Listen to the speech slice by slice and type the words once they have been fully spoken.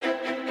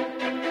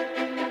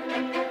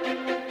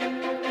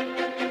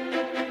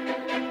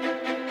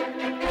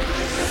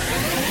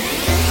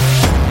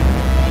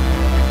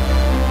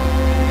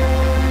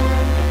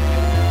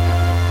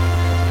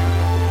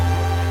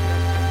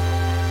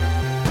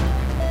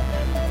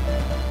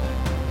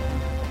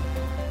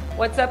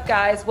What's up,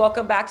 guys?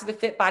 Welcome back to the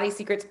Fit Body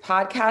Secrets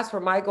podcast, where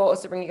my goal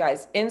is to bring you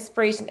guys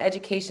inspiration,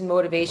 education,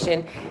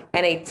 motivation,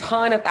 and a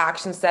ton of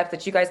action steps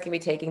that you guys can be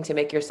taking to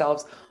make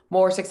yourselves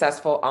more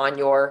successful on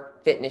your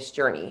fitness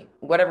journey,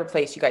 whatever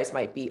place you guys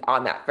might be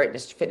on that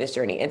fitness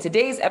journey. In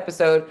today's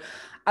episode,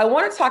 I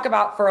want to talk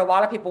about, for a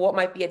lot of people, what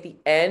might be at the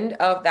end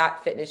of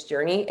that fitness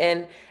journey,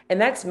 and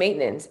that's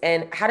maintenance,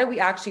 and how do we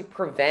actually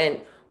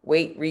prevent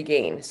weight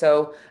regain.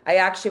 So I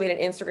actually made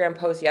an Instagram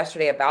post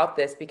yesterday about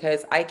this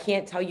because I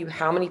can't tell you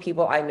how many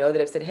people I know that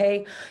have said,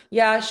 hey,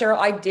 yeah, Cheryl,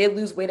 I did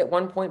lose weight at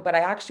one point, but I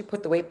actually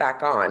put the weight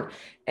back on.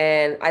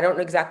 And I don't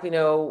exactly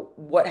know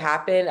what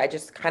happened. I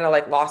just kind of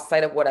like lost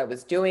sight of what I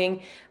was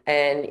doing.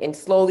 And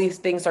slowly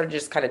things started to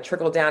just kind of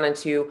trickle down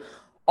into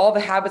all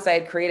the habits I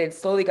had created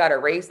slowly got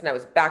erased, and I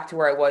was back to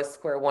where I was,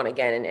 square one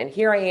again. And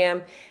here I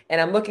am, and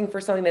I'm looking for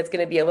something that's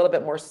going to be a little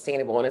bit more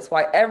sustainable. And it's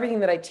why everything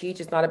that I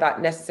teach is not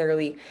about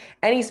necessarily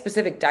any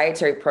specific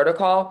dietary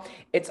protocol.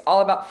 It's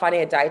all about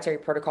finding a dietary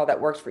protocol that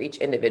works for each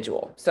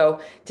individual. So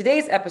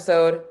today's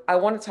episode, I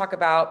want to talk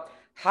about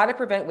how to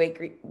prevent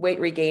weight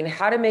regain,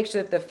 how to make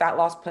sure that the fat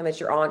loss plan that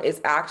you're on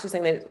is actually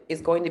something that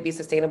is going to be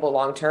sustainable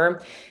long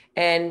term.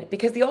 And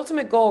because the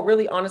ultimate goal,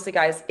 really honestly,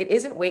 guys, it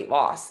isn't weight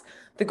loss.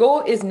 The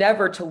goal is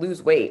never to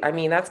lose weight. I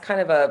mean, that's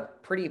kind of a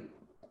pretty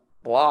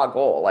blah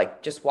goal.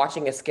 Like just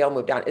watching a scale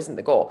move down isn't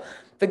the goal.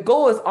 The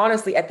goal is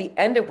honestly at the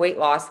end of weight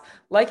loss,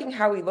 liking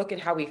how we look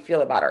and how we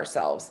feel about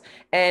ourselves.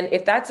 And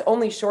if that's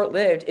only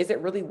short-lived, is it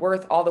really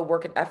worth all the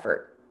work and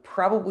effort?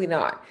 Probably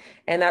not.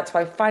 And that's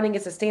why finding a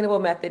sustainable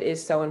method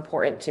is so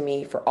important to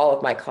me for all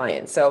of my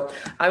clients. So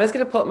I'm just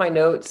going to pull up my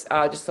notes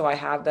just so I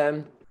have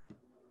them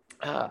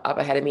up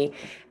ahead of me.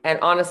 And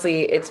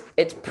honestly, it's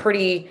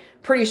pretty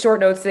short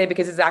notes today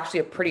because it's actually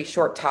a pretty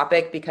short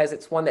topic, because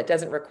it's one that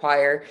doesn't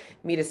require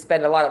me to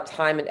spend a lot of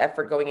time and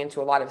effort going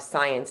into a lot of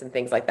science and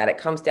things like that. It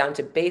comes down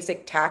to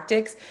basic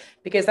tactics,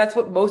 because that's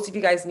what most of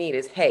you guys need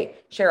is, hey,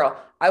 Cheryl,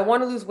 I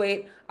want to lose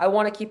weight. I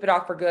want to keep it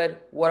off for good.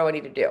 What do I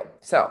need to do?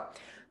 So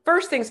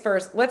first things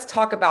first, let's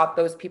talk about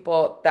those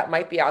people that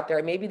might be out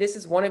there. Maybe this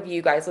is one of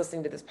you guys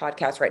listening to this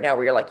podcast right now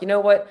where you're like, you know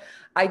what?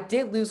 I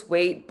did lose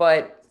weight,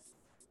 but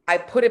I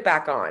put it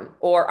back on,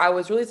 or I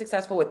was really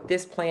successful with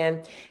this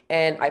plan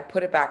and I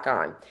put it back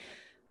on.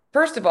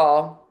 First of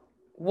all,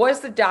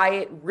 was the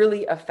diet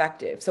really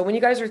effective? So when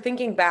you guys are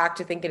thinking back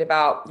to thinking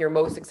about your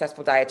most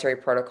successful dietary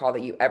protocol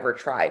that you ever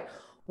tried,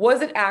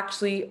 was it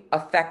actually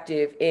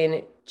effective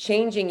in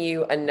changing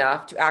you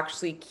enough to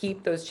actually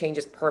keep those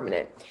changes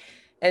permanent?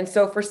 And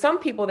so for some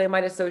people, they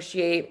might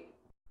associate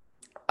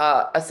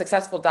a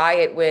successful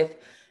diet with,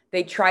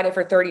 they tried it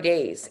for 30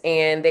 days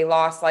and they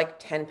lost like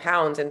 10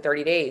 pounds in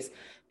 30 days.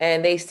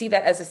 And they see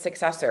that as a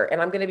successor.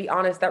 And I'm going to be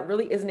honest, that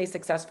really isn't a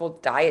successful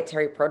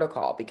dietary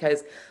protocol,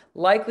 because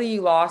likely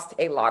you lost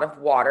a lot of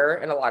water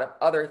and a lot of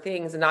other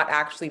things and not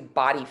actually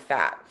body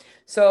fat.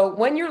 So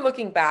when you're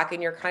looking back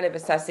and you're kind of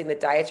assessing the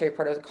dietary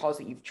protocols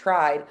that you've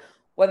tried,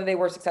 whether they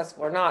were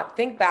successful or not,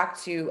 think back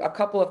to a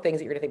couple of things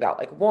that you're going to think about.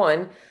 Like,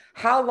 one,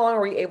 how long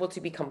were you able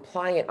to be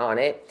compliant on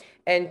it?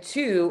 And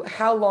two,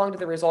 how long did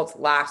the results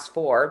last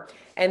for?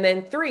 And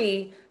then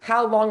three,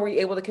 how long were you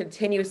able to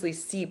continuously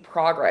see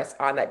progress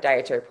on that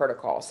dietary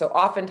protocol? So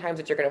oftentimes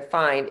what you're going to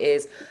find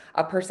is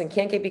a person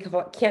can't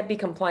be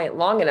compliant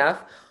long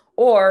enough,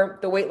 or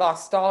the weight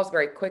loss stalls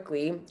very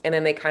quickly, and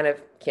then they kind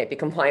of can't be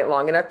compliant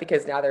long enough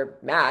because now they're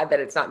mad that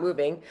it's not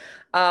moving.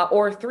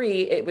 Or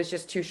three, it was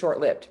just too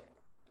short-lived.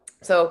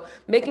 So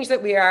making sure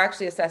that we are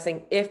actually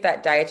assessing if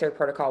that dietary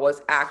protocol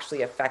was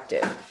actually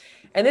effective.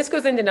 And this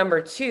goes into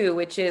number two,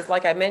 which is,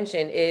 like I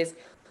mentioned, is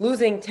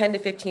losing 10 to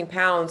 15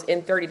 pounds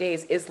in 30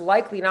 days is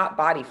likely not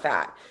body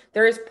fat.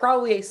 There is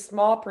probably a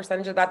small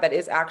percentage of that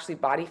is actually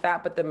body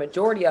fat, but the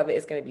majority of it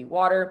is going to be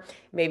water,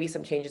 maybe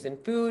some changes in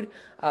food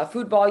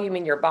volume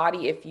in your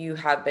body. If you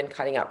have been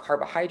cutting out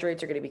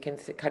carbohydrates, you're going to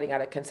be cutting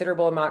out a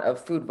considerable amount of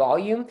food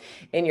volume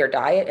in your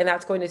diet. And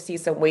that's going to see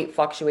some weight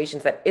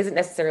fluctuations that isn't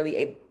necessarily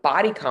a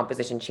body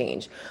composition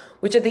change,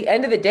 which at the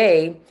end of the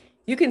day,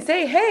 you can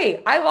say,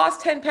 hey, I lost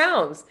 10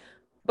 pounds.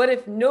 But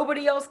if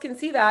nobody else can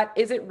see that,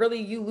 is it really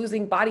you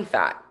losing body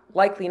fat?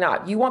 Likely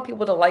not. You want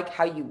people to like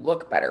how you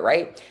look better,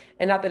 right?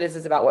 And not that this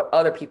is about what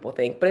other people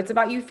think, but it's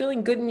about you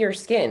feeling good in your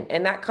skin.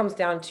 And that comes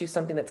down to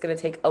something that's going to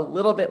take a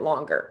little bit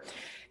longer.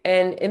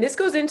 And this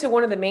goes into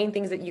one of the main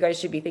things that you guys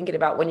should be thinking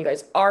about when you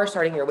guys are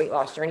starting your weight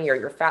loss journey or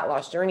your fat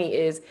loss journey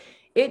is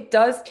it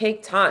does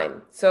take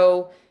time.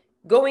 So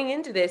going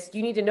into this,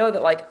 you need to know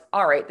that, like,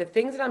 all right, the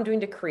things that I'm doing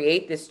to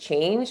create this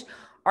change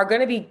are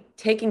going to be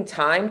taking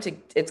time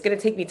it's going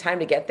to take me time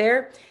to get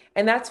there.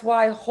 And that's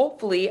why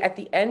hopefully at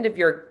the end of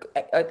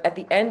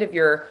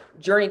your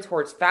journey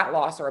towards fat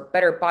loss or a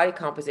better body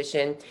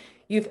composition,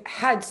 you've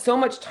had so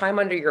much time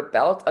under your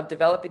belt of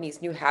developing these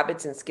new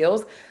habits and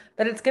skills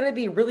that it's going to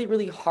be really,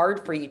 really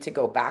hard for you to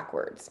go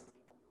backwards.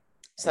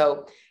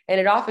 So, and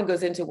it often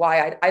goes into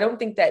why I don't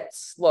think that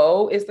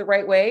slow is the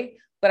right way,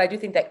 but I do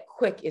think that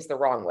quick is the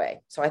wrong way.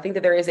 So I think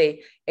that there is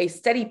a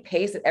steady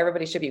pace that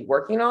everybody should be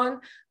working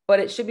on, but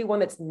it should be one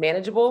that's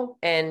manageable.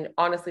 And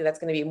honestly, that's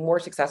going to be more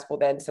successful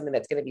than something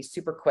that's going to be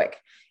super quick.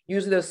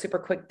 Usually those super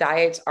quick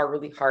diets are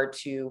really hard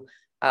to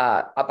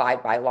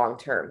abide by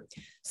long-term.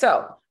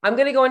 So I'm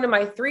going to go into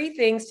my 3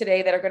 things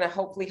today that are going to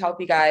hopefully help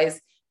you guys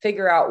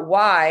figure out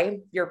why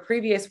your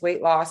previous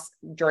weight loss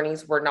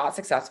journeys were not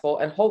successful,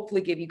 and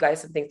hopefully give you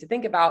guys some things to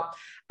think about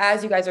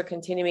as you guys are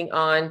continuing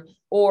on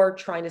or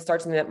trying to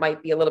start something that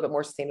might be a little bit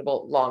more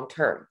sustainable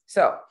long-term.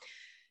 So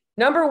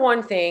number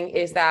 1 thing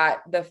is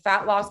that the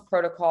fat loss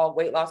protocol,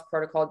 weight loss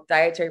protocol,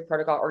 dietary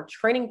protocol, or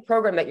training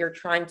program that you're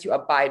trying to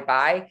abide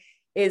by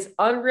is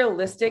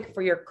unrealistic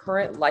for your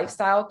current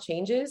lifestyle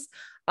changes,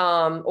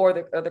 or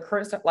the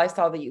current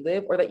lifestyle that you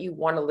live or that you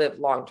want to live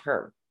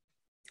long-term.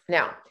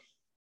 Now,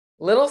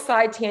 little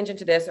side tangent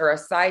to this, or a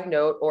side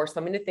note, or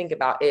something to think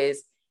about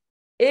is,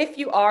 if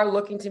you are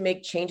looking to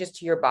make changes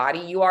to your body,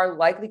 you are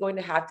likely going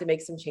to have to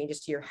make some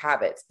changes to your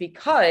habits,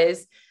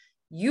 because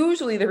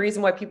usually the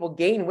reason why people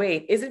gain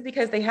weight isn't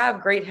because they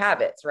have great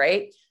habits,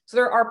 right? So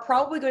there are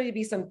probably going to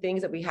be some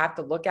things that we have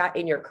to look at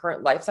in your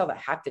current lifestyle that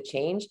have to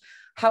change.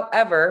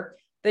 However,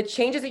 the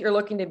changes that you're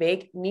looking to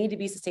make need to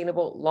be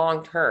sustainable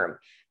long-term.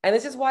 And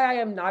this is why I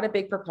am not a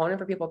big proponent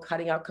for people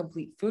cutting out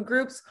complete food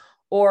groups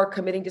or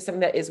committing to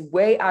something that is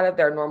way out of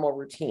their normal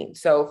routine.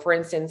 So for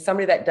instance,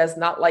 somebody that does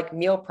not like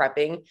meal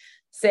prepping,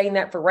 saying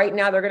that for right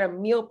now, they're going to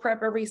meal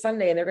prep every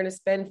Sunday and they're going to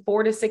spend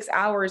 4 to 6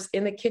 hours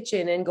in the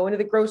kitchen and going to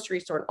the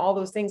grocery store and all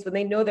those things, when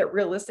they know that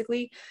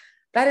realistically,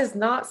 that is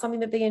not something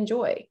that they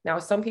enjoy. Now,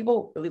 some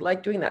people really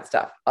like doing that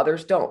stuff.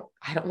 Others don't.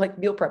 I don't like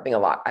meal prepping a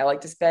lot. I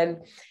like to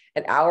spend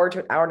an hour to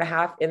an hour and a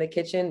half in the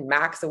kitchen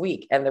max a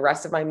week. And the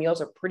rest of my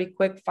meals are pretty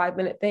quick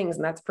 5-minute things.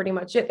 And that's pretty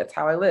much it. That's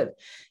how I live.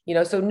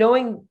 So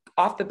knowing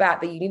off the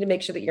bat that you need to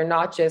make sure that you're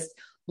not just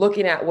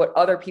looking at what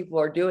other people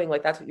are doing,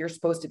 like that's what you're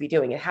supposed to be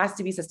doing. It has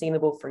to be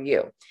sustainable for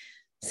you.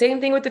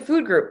 Same thing with the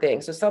food group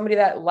thing. So somebody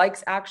that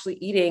likes actually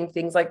eating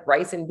things like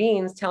rice and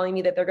beans telling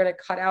me that they're going to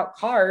cut out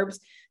carbs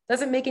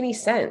doesn't make any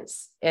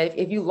sense.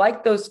 If you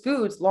like those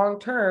foods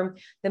long-term,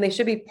 then they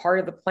should be part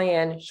of the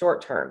plan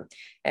short-term.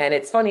 And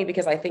it's funny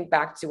because I think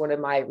back to one of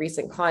my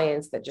recent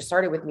clients that just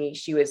started with me.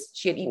 She had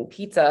eaten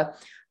pizza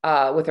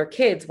with her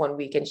kids one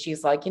week. And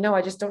she's like,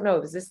 I just don't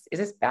know. Is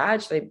this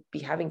bad? Should I be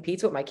having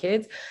pizza with my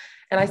kids?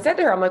 And I said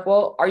to her, I'm like,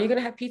 well, are you going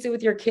to have pizza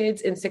with your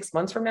kids in 6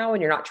 months from now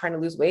when you're not trying to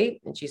lose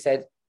weight? And she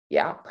said,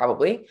 yeah,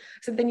 probably.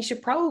 So then you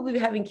should probably be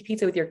having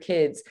pizza with your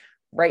kids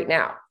right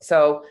now.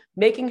 So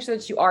making sure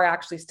that you are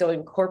actually still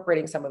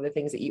incorporating some of the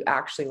things that you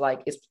actually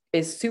like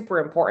is super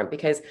important,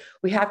 because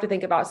we have to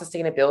think about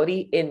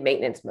sustainability in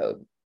maintenance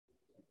mode.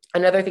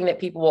 Another thing that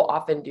people will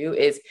often do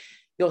is,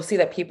 you'll see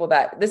that people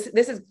that this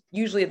is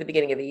usually at the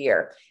beginning of the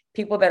year,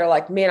 people that are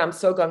like, man, I'm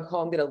so gung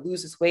ho, I'm going to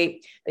lose this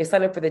weight. They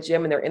sign up for the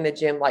gym and they're in the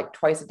gym like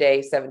twice a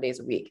day, 7 days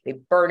a week. They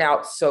burn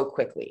out so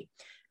quickly.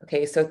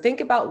 Okay. So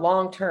think about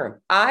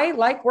long-term. I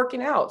like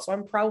working out. So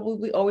I'm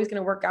probably always going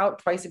to work out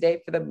twice a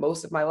day for the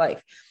most of my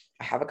life.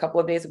 I have a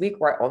couple of days a week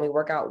where I only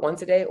work out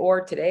once a day,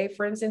 or today,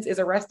 for instance, is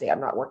a rest day.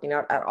 I'm not working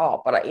out at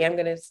all, but I am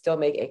going to still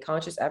make a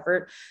conscious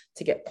effort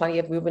to get plenty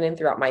of movement in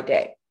throughout my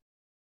day.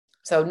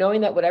 So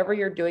knowing that whatever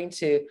you're doing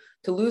to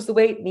lose the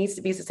weight needs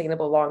to be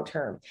sustainable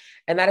long-term.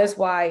 And that is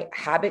why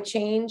habit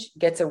change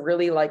gets a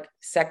really like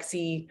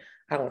sexy,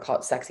 I don't want to call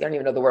it sexy, I don't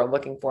even know the word I'm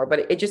looking for,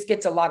 but it just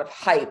gets a lot of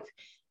hype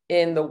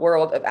in the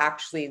world of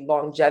actually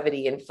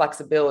longevity and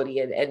flexibility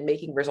and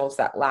making results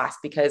that last,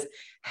 because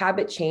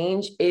habit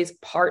change is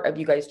part of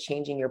you guys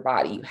changing your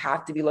body. You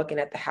have to be looking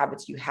at the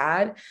habits you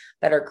had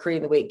that are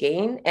creating the weight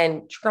gain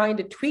and trying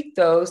to tweak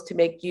those to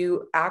make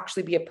you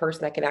actually be a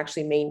person that can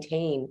actually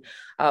maintain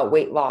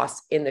weight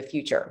loss in the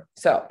future.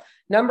 So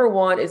number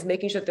 1 is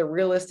making sure that the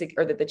realistic,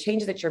 or that the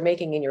changes that you're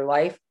making in your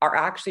life are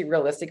actually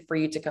realistic for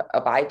you to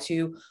abide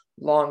to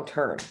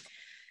long-term.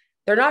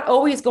 They're not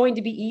always going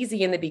to be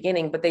easy in the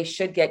beginning, but they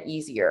should get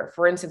easier.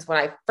 For instance, when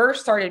I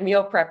first started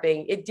meal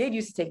prepping, it did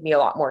used to take me a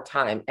lot more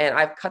time, and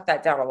I've cut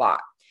that down a lot.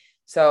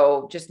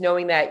 So just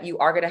knowing that you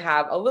are going to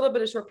have a little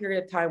bit of short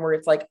period of time where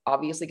it's like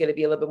obviously going to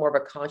be a little bit more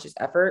of a conscious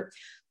effort,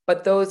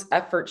 but those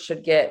efforts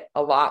should get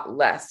a lot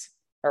less,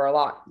 or a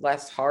lot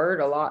less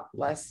hard, a lot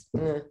less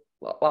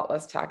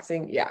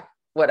taxing. Yeah,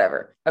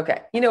 whatever.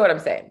 Okay. You know what I'm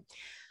saying?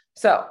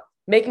 So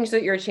making sure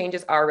that your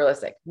changes are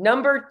realistic.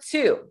 Number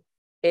 2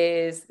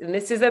 is, and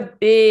this is a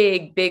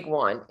big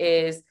one,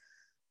 is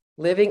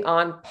living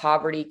on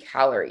poverty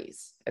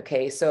calories.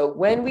 Okay. So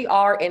when we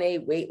are in a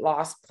weight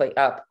loss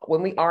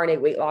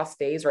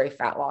phase or a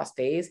fat loss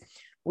phase,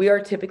 we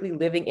are typically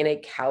living in a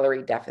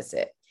calorie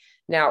deficit.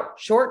 Now,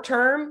 short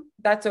term,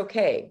 that's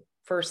okay.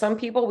 For some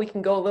people, we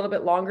can go a little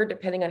bit longer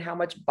depending on how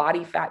much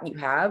body fat you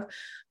have.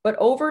 But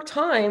over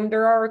time,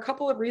 there are a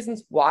couple of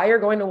reasons why you're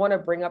going to want to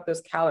bring up those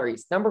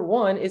calories. Number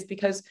 1 is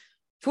because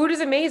food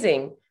is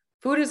amazing.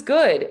 Food is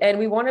good. And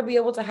we want to be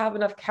able to have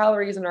enough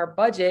calories in our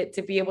budget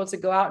to be able to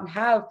go out and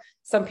have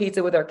some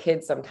pizza with our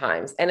kids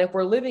sometimes. And if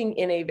we're living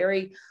in a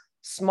very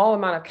small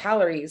amount of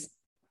calories,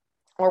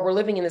 or we're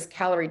living in this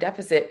calorie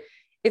deficit,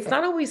 it's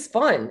not always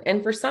fun.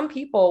 And for some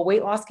people,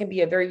 weight loss can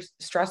be a very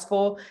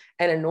stressful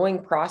and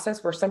annoying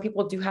process where some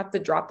people do have to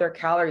drop their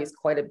calories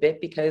quite a bit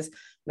because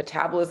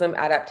metabolism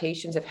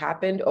adaptations have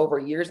happened over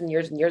years and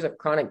years and years of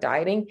chronic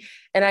dieting.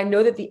 And I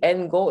know that the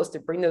end goal is to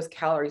bring those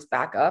calories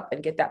back up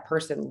and get that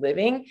person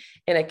living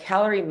in a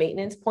calorie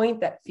maintenance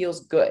point that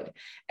feels good.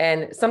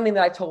 And something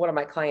that I told one of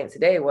my clients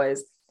today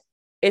was,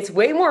 it's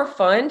way more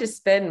fun to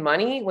spend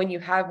money when you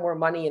have more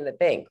money in the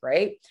bank,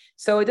 right?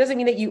 So it doesn't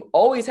mean that you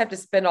always have to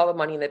spend all the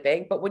money in the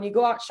bank, but when you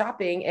go out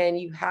shopping and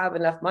you have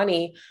enough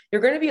money, you're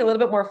going to be a little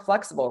bit more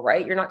flexible,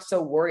 right? You're not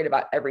so worried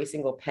about every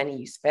single penny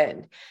you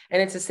spend.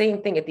 And it's the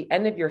same thing at the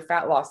end of your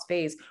fat loss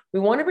phase. We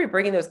want to be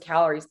bringing those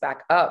calories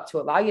back up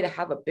to allow you to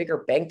have a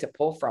bigger bank to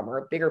pull from or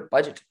a bigger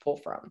budget to pull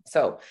from.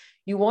 So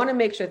you want to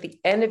make sure at the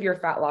end of your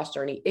fat loss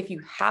journey, if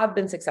you have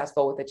been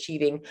successful with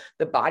achieving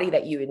the body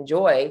that you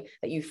enjoy,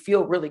 that you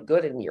feel really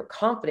good and you're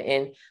confident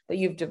in, that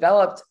you've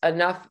developed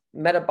enough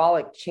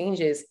metabolic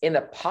changes in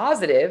the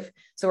positive.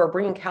 So we're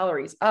bringing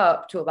calories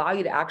up to allow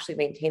you to actually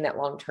maintain that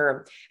long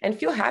term and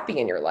feel happy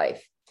in your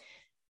life.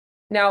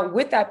 Now,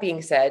 with that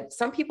being said,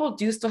 some people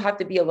do still have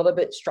to be a little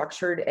bit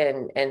structured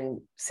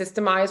and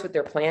systemized with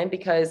their plan,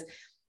 because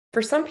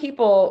for some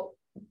people,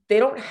 they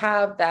don't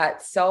have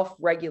that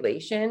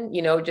self-regulation,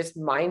 just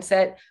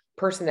mindset,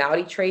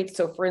 personality traits.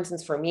 So for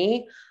instance, for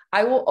me,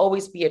 I will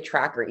always be a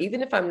tracker,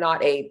 even if I'm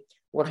not a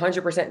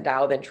 100%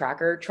 dialed in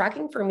tracker.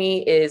 Tracking for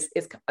me is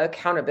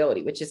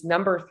accountability, which is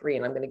number 3.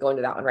 And I'm going to go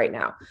into that one right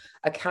now.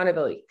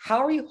 Accountability.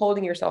 How are you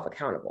holding yourself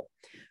accountable?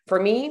 For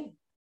me,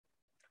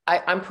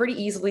 I'm pretty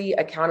easily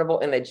accountable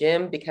in the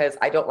gym because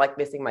I don't like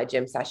missing my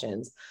gym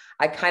sessions.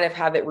 I kind of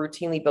have it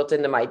routinely built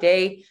into my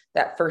day,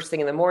 that first thing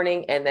in the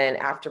morning. And then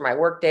after my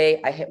work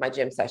day, I hit my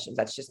gym sessions.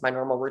 That's just my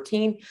normal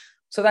routine.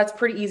 So that's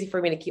pretty easy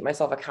for me to keep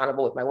myself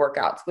accountable with my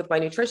workouts. With my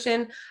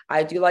nutrition,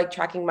 I do like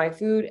tracking my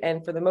food.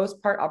 And for the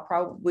most part, I'll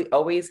probably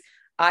always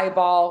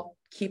eyeball,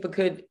 keep a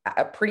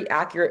pretty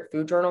accurate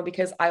food journal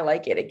because I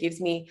like it. It gives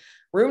me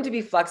room to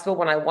be flexible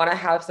when I want to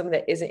have something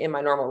that isn't in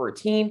my normal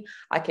routine.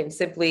 I can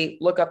simply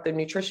look up the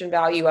nutrition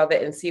value of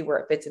it and see where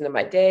it fits into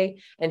my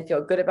day and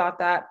feel good about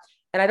that.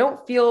 And I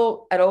don't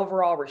feel at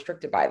overall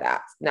restricted by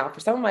that. Now, for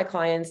some of my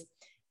clients,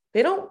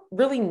 they don't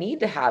really need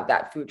to have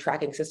that food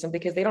tracking system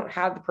because they don't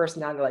have the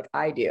personality like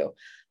I do.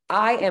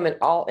 I am an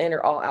all in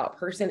or all out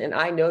person. And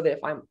I know that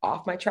if I'm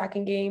off my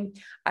tracking game,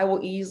 I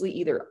will easily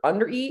either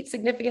undereat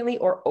significantly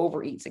or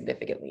overeat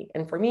significantly.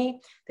 And for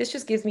me, this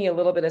just gives me a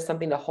little bit of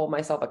something to hold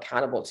myself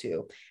accountable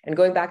to. And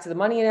going back to the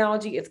money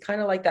analogy, it's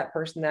kind of like that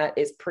person that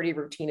is pretty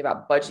routine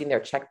about budgeting their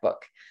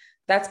checkbook.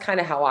 That's kind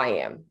of how I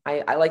am.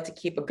 I like to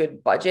keep a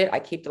good budget.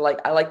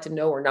 I like to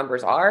know where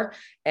numbers are.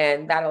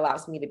 And that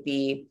allows me to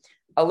be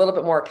a little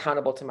bit more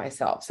accountable to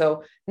myself.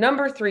 So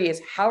number 3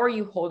 is, how are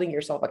you holding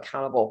yourself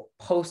accountable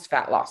post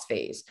fat loss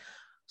phase?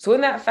 So in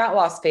that fat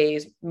loss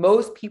phase,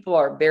 most people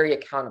are very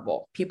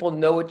accountable. People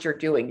know what you're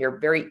doing. You're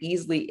very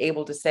easily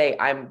able to say,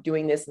 I'm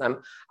doing this and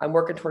I'm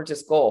working towards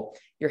this goal.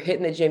 You're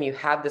hitting the gym, you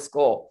have this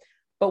goal.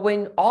 But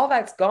when all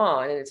that's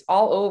gone and it's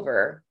all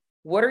over,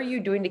 what are you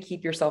doing to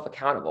keep yourself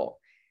accountable?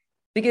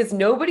 Because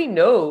nobody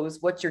knows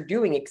what you're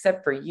doing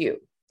except for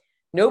you.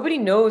 Nobody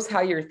knows how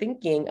you're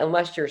thinking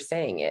unless you're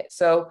saying it.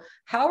 So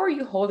how are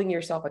you holding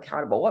yourself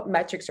accountable? What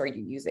metrics are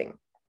you using?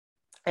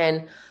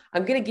 And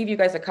I'm going to give you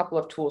guys a couple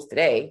of tools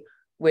today,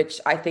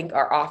 which I think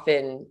are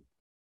often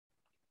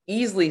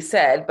easily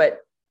said, but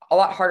a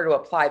lot harder to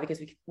apply because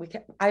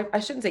I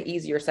shouldn't say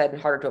easier said and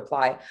harder to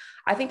apply.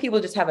 I think people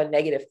just have a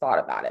negative thought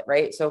about it,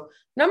 right? So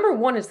number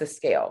 1 is the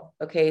scale.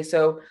 Okay.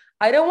 So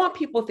I don't want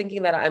people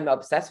thinking that I'm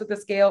obsessed with the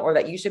scale or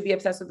that you should be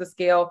obsessed with the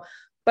scale.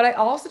 But I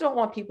also don't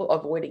want people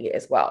avoiding it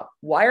as well.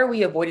 Why are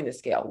we avoiding the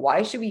scale?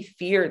 Why should we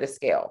fear the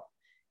scale?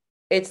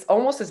 It's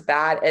almost as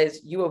bad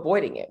as you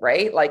avoiding it,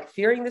 right? Like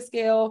fearing the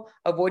scale,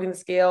 avoiding the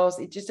scales.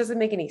 It just doesn't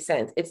make any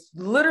sense. It's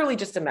literally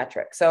just a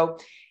metric. So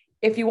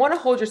if you want to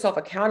hold yourself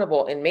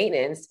accountable in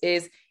maintenance,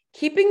 is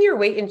keeping your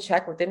weight in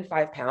check within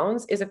 5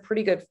 pounds is a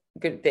pretty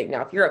good thing.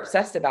 Now, if you're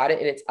obsessed about it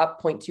and it's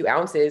up 0.2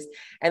 ounces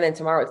and then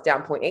tomorrow it's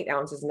down 0.8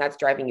 ounces and that's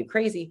driving you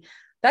crazy,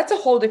 that's a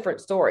whole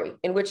different story,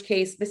 in which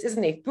case this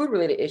isn't a food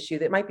related issue.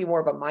 That might be more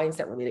of a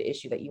mindset related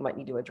issue that you might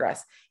need to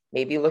address.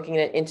 Maybe looking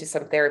into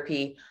some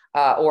therapy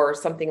or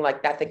something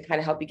like that that can kind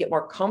of help you get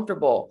more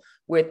comfortable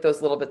with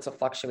those little bits of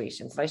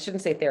fluctuations. And I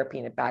shouldn't say therapy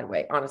in a bad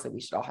way. Honestly,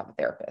 we should all have a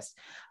therapist.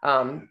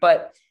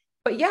 But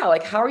yeah,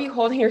 like how are you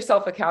holding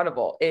yourself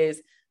accountable?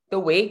 Is the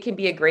weight can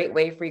be a great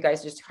way for you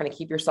guys just to kind of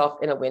keep yourself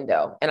in a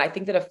window. And I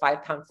think that a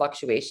 5-pound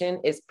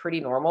fluctuation is pretty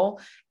normal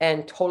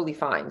and totally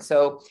fine.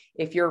 So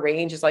if your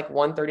range is like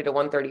 130 to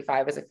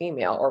 135 as a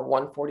female or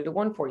 140 to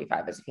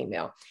 145 as a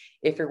female,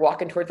 if you're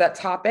walking towards that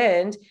top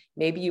end,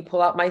 maybe you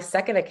pull out my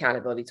second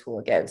accountability tool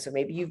again. So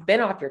maybe you've been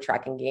off your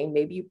tracking game.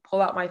 Maybe you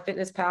pull out my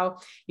Fitness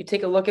Pal, you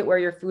take a look at where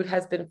your food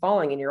has been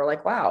falling and you're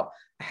like, wow,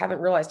 I haven't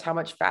realized how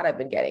much fat I've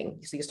been getting.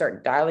 So you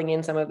start dialing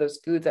in some of those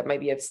foods that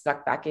maybe have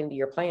snuck back into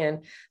your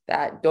plan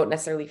that don't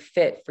necessarily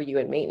fit for you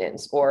in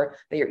maintenance, or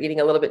that you're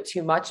eating a little bit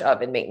too much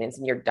of in maintenance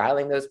and you're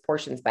dialing those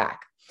portions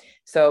back.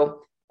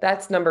 So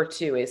that's number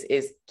two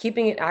is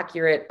keeping an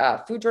accurate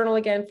food journal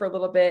again for a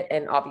little bit,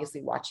 and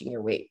obviously watching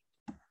your weight.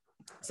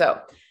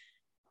 So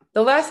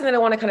the last thing that I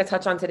want to kind of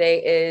touch on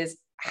today is,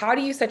 how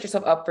do you set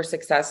yourself up for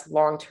success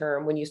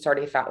long-term when you start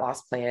a fat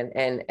loss plan?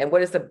 And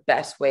what is the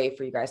best way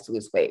for you guys to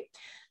lose weight?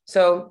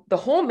 So the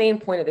whole main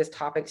point of this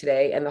topic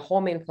today, and the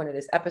whole main point of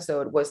this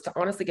episode, was to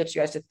honestly get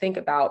you guys to think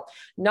about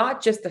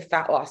not just the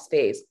fat loss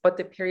phase, but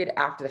the period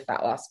after the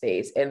fat loss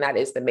phase. And that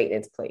is the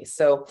maintenance phase.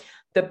 So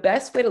the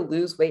best way to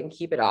lose weight and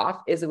keep it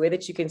off is a way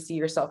that you can see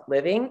yourself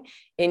living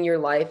in your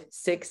life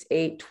 6,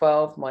 8,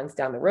 12 months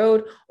down the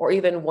road, or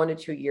even 1 to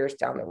 2 years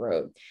down the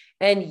road.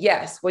 And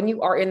yes, when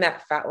you are in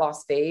that fat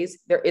loss phase,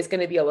 there is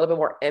going to be a little bit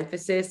more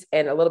emphasis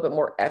and a little bit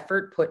more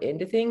effort put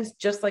into things,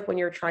 just like when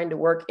you're trying to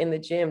work in the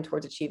gym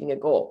towards achieving a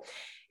goal.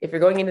 If you're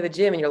going into the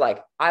gym and you're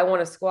like, I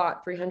want to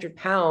squat 300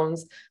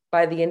 pounds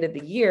by the end of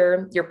the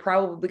year, you're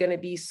probably going to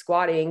be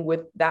squatting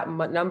with that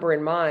number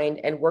in mind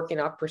and working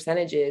off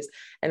percentages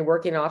and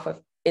working off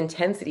of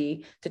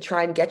intensity to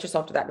try and get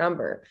yourself to that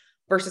number,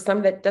 versus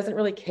someone that doesn't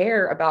really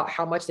care about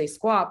how much they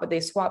squat, but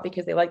they squat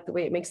because they like the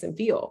way it makes them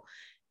feel.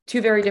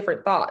 Two very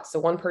different thoughts. So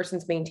one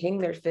person's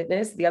maintaining their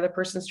fitness, the other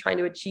person's trying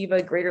to achieve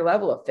a greater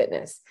level of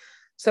fitness.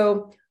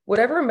 So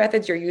whatever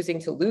methods you're using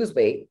to lose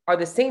weight are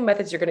the same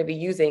methods you're going to be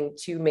using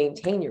to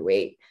maintain your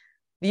weight.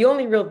 The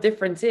only real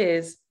difference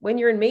is when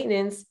you're in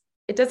maintenance,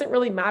 it doesn't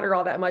really matter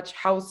all that much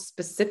how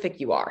specific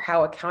you are,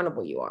 how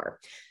accountable you are.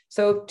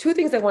 So two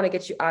things I want to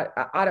get you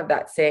out of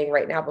that saying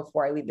right now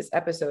before I leave this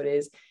episode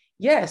is,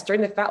 yes,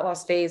 during the fat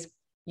loss phase,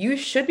 you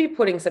should be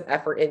putting some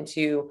effort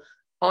into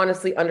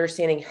honestly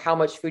understanding how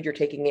much food you're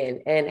taking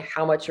in and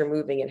how much you're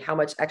moving and how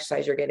much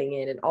exercise you're getting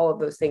in and all of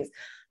those things.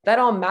 That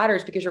all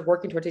matters because you're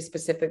working towards a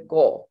specific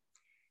goal.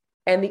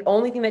 And the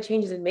only thing that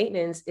changes in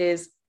maintenance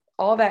is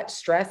all that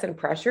stress and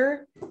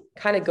pressure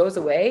kind of goes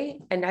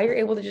away. And now you're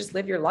able to just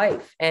live your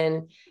life,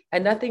 and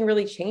nothing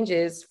really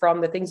changes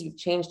from the things you've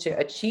changed to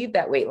achieve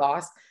that weight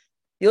loss.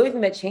 The only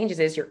thing that changes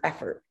is your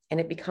effort, and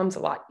it becomes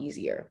a lot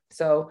easier.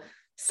 So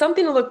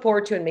something to look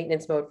forward to in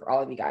maintenance mode for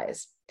all of you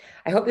guys.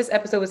 I hope this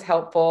episode was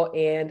helpful,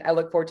 and I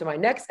look forward to my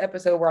next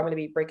episode where I'm going to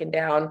be breaking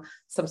down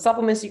some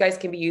supplements you guys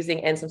can be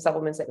using and some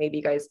supplements that maybe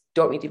you guys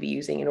don't need to be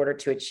using in order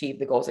to achieve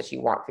the goals that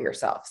you want for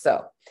yourself.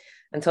 So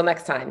until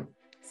next time,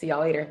 see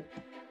y'all later.